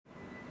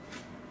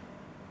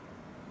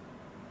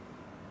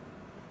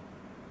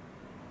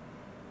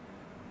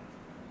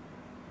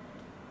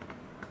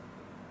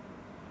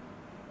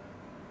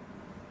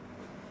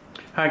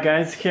Hi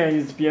guys, here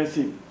is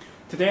Belsee.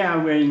 Today I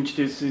will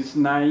introduce this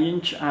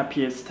 9-inch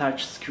IPS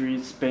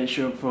touchscreen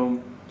special for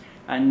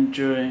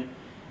Android,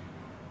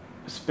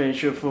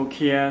 special for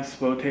Kia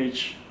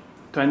Sportage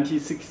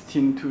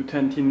 2016 to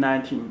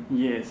 2019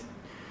 years.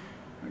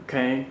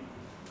 Okay,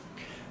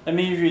 let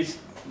me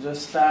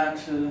restart,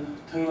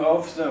 turn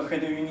off the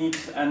head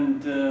unit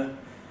and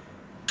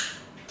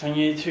turn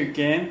it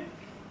again.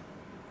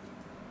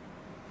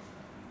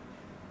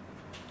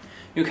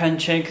 You can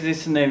check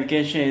this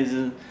navigation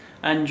is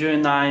Android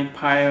 9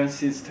 Pile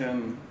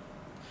system.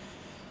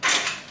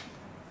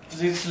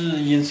 This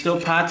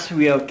install part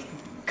will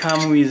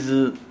come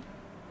with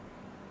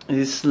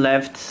this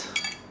left,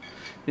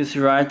 this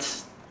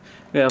right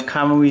will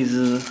come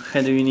with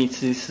head unit,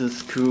 this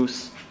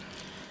screws.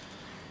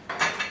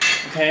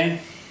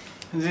 Okay,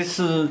 this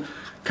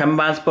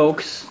canvas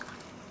box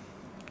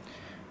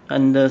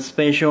and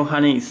special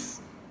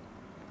harness.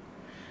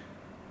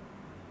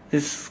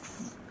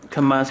 This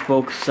canvas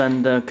box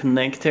and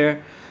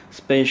connector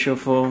special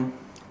for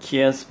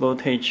Kia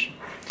Sportage.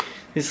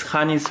 This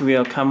harness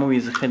will come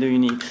with head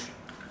unit.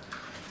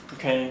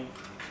 Okay,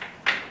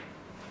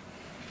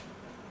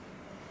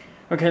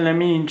 let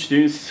me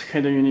introduce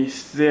head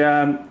units. There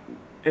are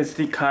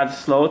SD card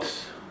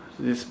slots,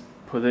 this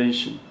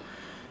position.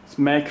 It's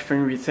Mac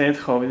phone reset,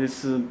 hold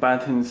these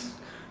buttons.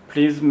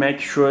 Please make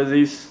sure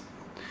this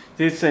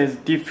is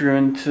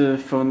different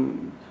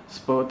from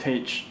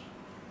Sportage.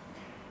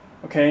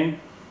 Okay.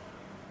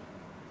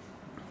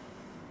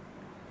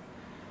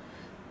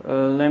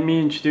 Let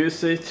me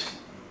introduce it.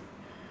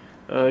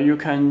 You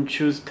can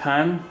choose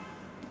time,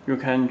 you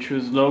can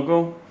choose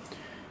logo.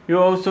 You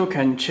also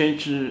can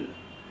change. You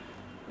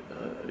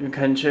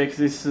can check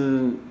this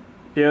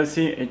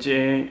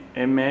Belsee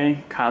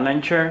HAMA car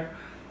launcher.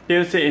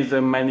 Belsee is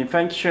a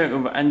manufacturer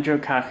of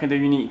Android car head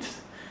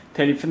units.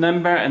 Telephone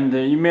number and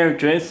email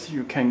address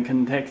you can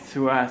contact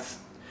through us.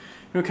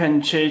 You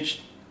can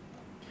change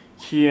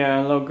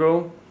here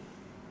logo.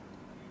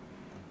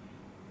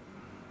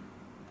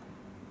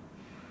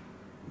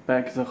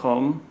 Back the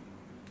home,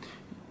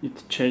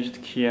 it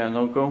changed Kia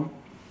logo.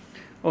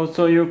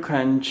 Also you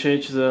can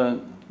change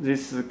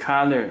this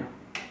color.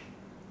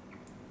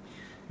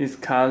 This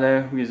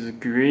color with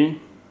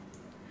green,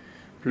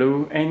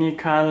 blue, any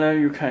color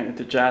you can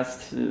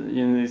adjust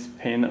in this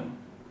panel.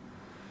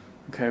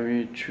 Okay,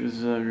 we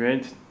choose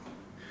red.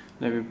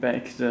 Let me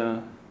back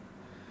the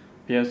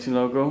Belsee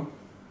logo.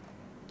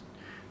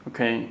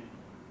 Okay.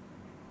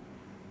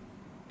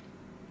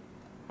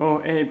 All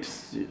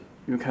apps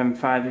you can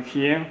find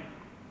here.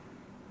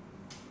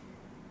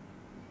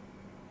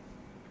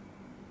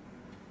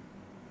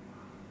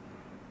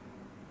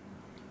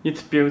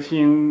 It's built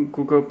in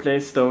Google Play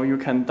Store. You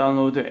can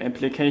download the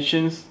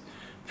applications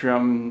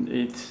from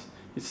it.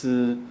 It's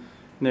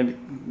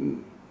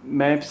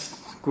Maps,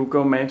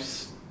 Google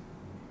Maps.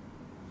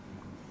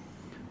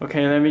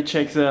 Okay, let me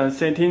check the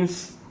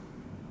settings.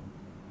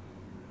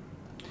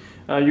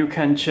 You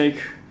can check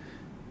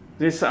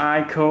this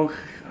icon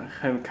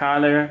have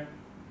color.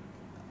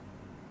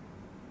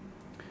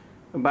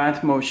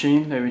 About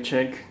motion, let me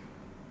check.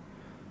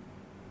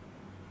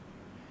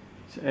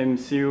 It's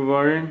MCU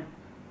version.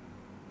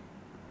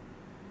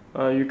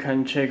 You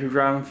can check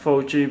RAM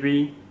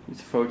 4GB.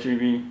 It's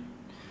 4GB.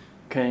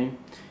 Okay,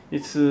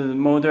 its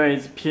model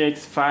is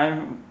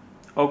PX5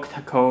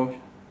 Octa-core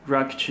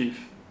rack chip.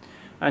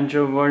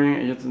 Android version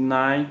is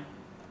 9.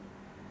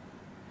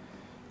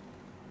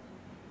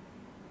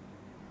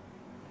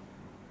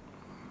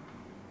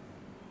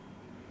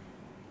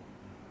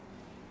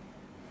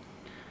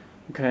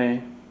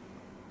 Okay,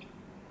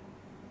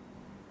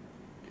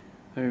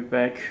 let me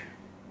back.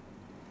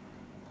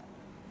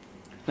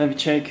 Let me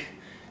check.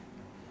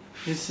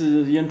 This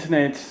is the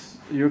internet.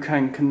 You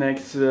can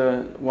connect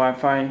the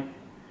Wi-Fi.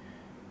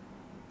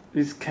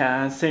 This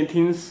car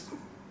settings.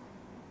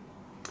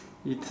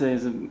 It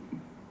says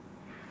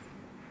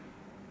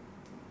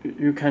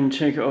you can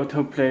check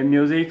autoplay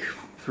music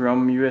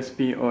from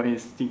USB or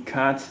SD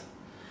card.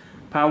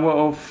 Power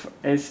off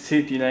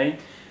SC delay.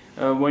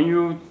 When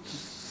you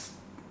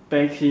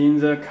back in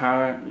the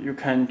car, you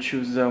can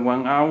choose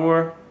 1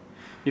 hour.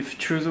 If you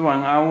choose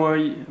 1 hour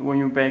when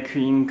you back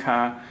in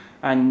car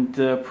and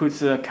put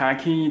the car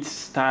key, it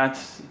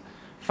starts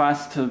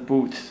fast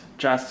boot,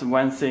 just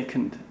 1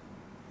 second.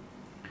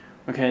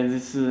 Okay,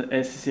 this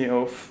is SC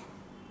off.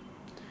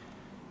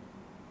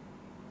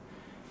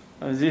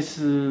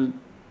 This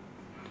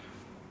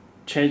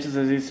changes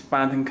this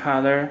button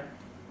color.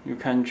 You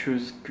can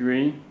choose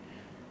green,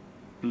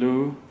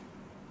 blue.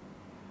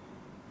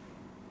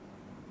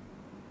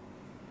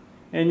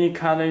 Any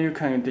color you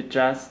can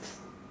adjust.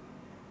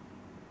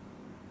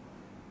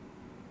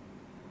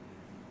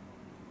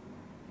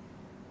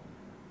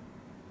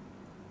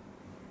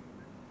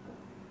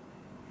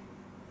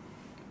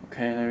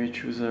 Okay, let me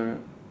choose a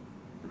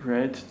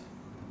red.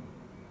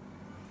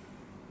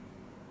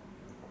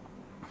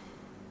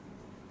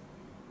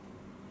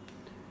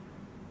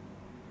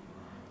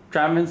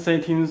 Driver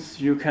settings,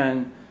 you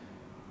can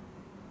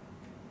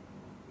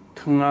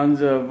turn on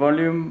the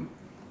volume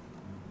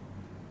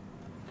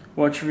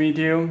watch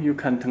video, you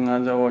can turn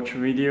on the watch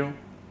video.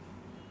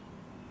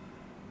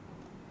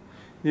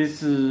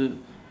 This is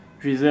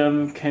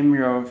reserve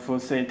camera for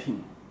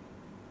setting.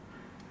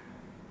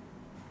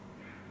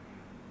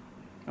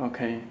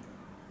 Okay.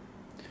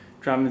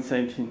 Drum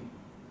setting.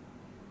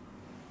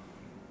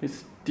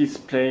 It's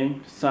display,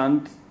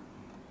 sound,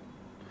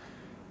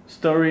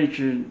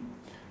 storage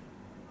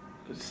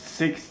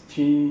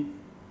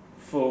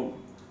 64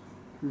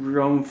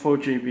 Rom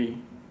 4GB.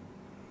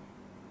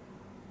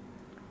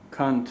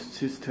 Count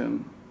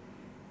system.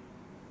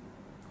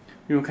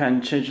 You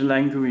can change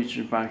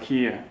language back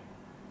here.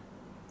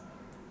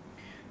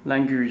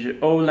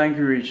 Language, all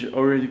language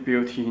already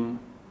built in.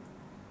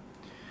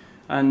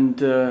 And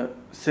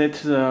set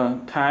the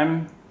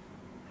time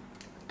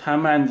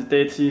and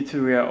date. It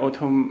will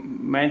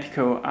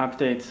automatically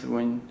update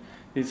when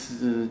this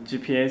is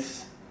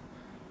GPS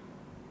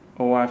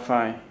or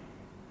Wi-Fi.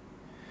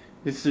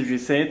 This is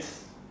reset.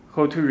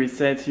 How to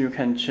reset? You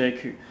can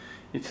check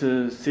its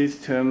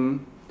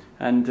system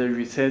and the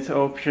reset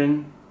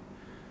option.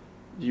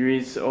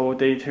 Erase all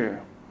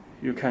data.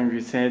 You can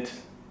reset.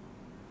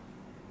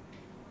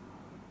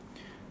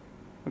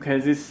 Okay,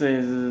 this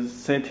is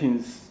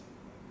settings.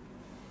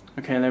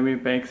 Okay, let me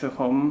back to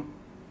home.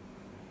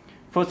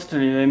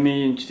 Firstly, let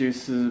me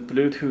introduce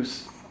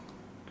Bluetooth.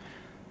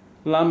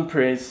 Long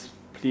press,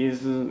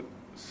 please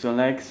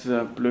select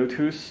the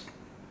Bluetooth.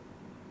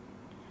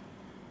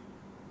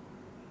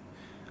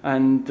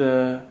 And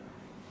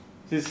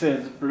this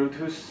is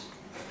Bluetooth.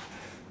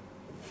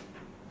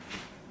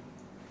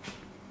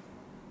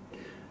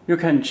 You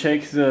can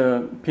check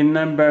the pin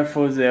number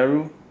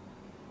 40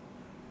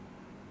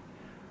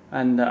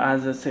 and the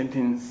other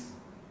settings.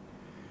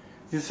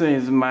 This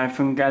is my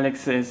phone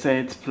Galaxy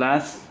S8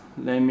 Plus.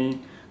 Let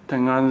me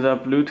turn on the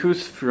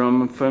Bluetooth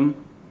from phone.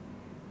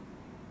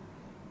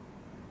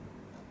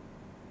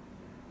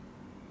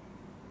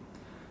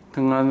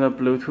 Turn on the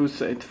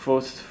Bluetooth at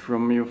first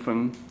from your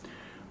phone.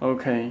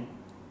 Okay.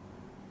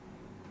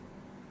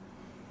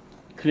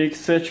 Click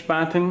search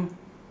button.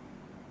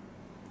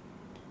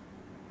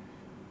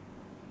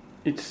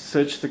 It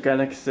searched the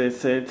Galaxy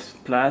S8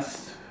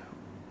 Plus.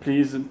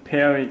 Please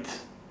pair it.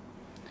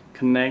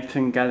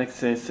 Connecting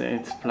Galaxy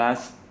S8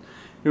 Plus.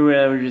 You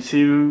will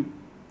receive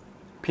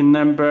pin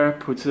number,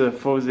 put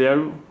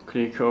 40,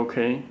 click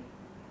OK.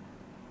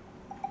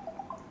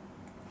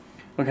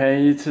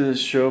 Okay, it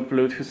shows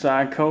Bluetooth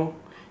icon.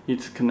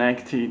 It's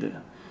connected.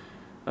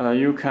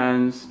 You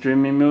can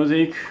stream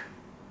music.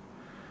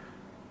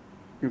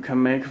 You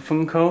can make a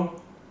phone call.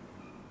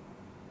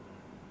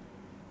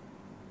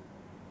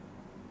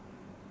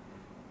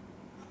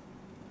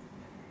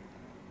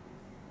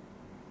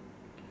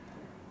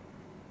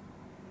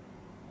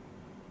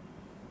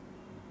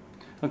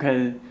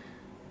 Okay,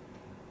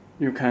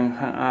 you can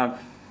hang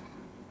up,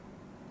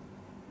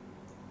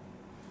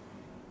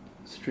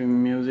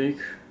 stream music.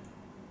 You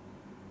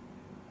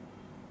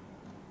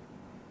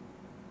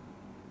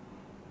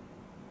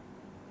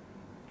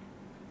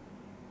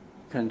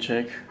can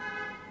check.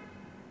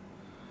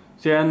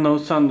 There are no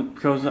sound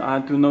because I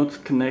do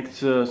not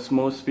connect the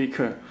small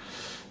speaker.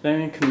 Let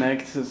me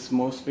connect the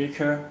small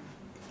speaker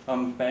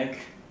on back.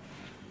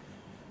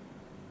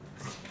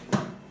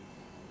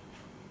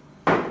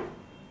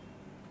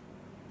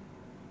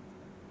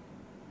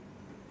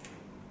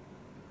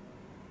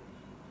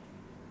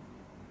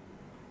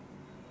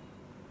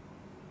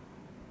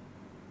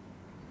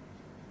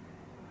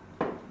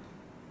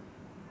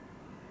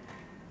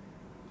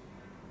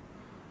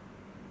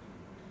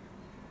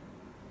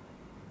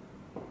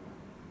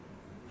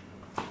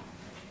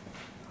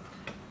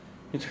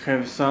 It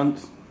has sound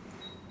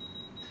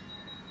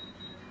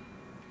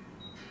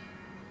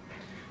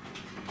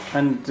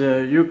and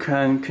you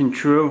can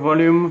control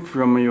volume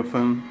from your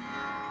phone.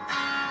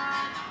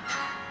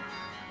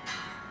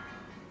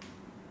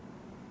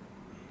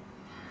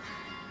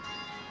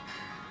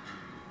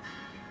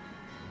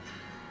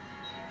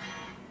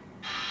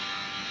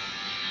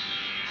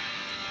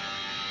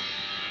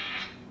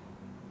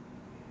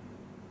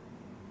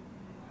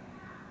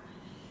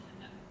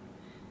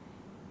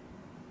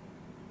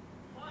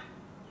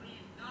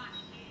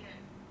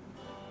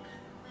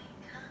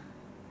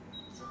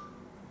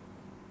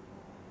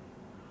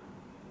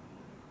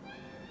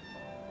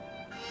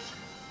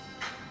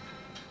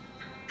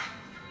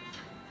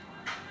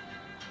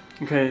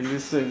 Okay,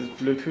 this is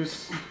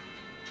Bluetooth.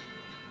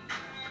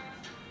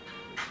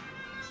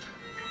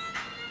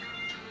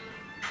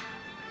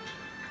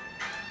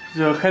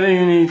 The header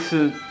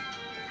unit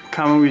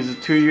comes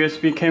with two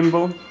USB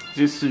cables.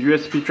 This is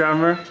USB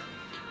driver.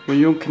 When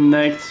you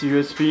connect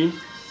USB,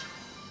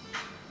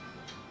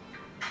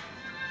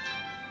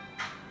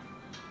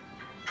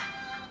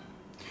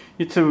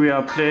 it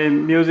will play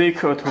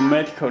music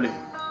automatically.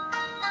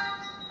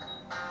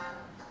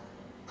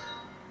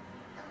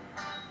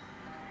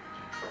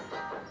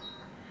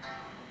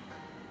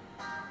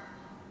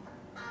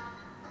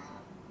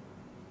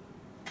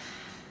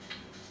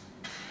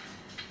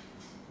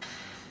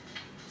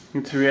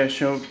 It will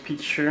show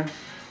picture.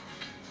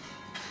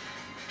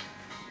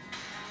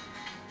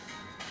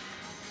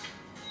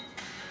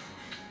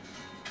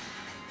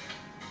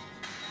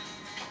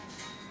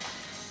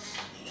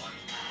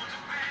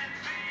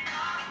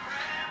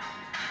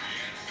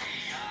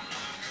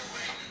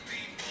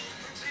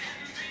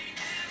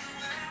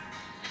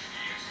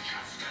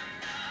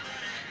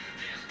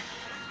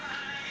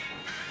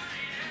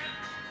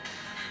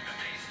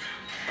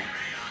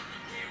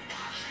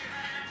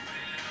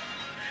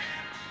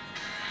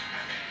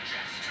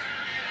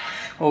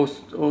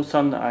 all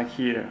sound are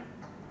here.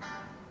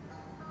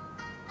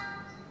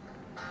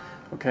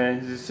 Okay,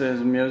 this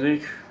is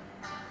music.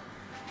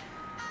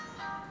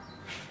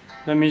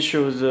 Let me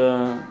show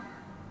the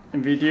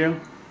video.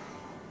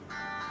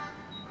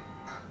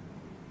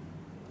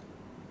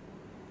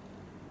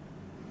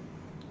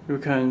 You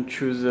can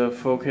choose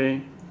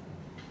 4K.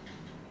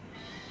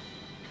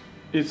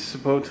 It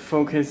supports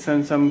 4K,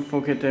 send some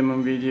 4K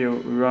demo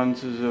video around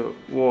the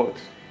world.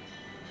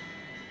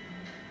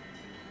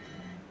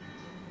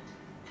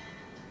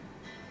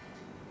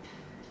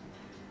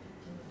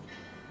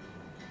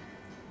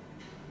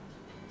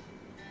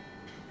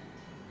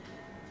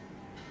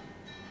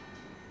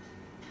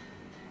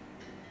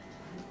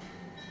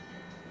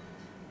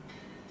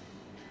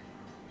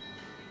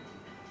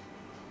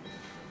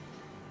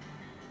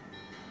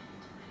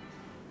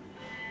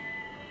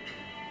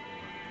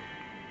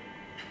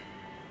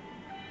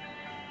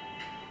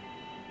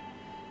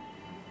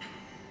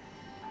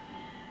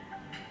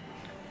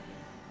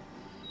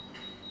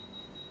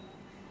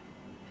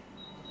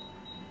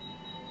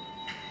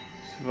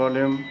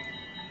 Volume.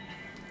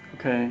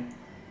 Okay.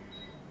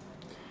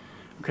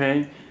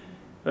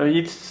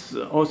 It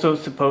also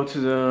supports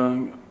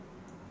the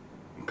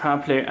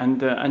CarPlay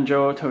and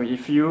Android Auto.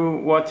 If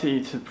you want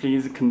it,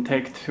 please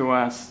contact to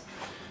us.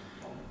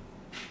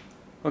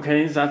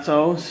 Okay, that's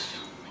all.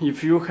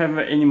 If you have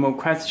any more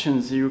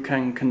questions, you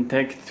can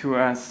contact to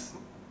us.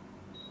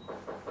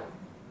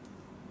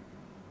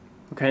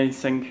 Okay,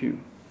 thank you.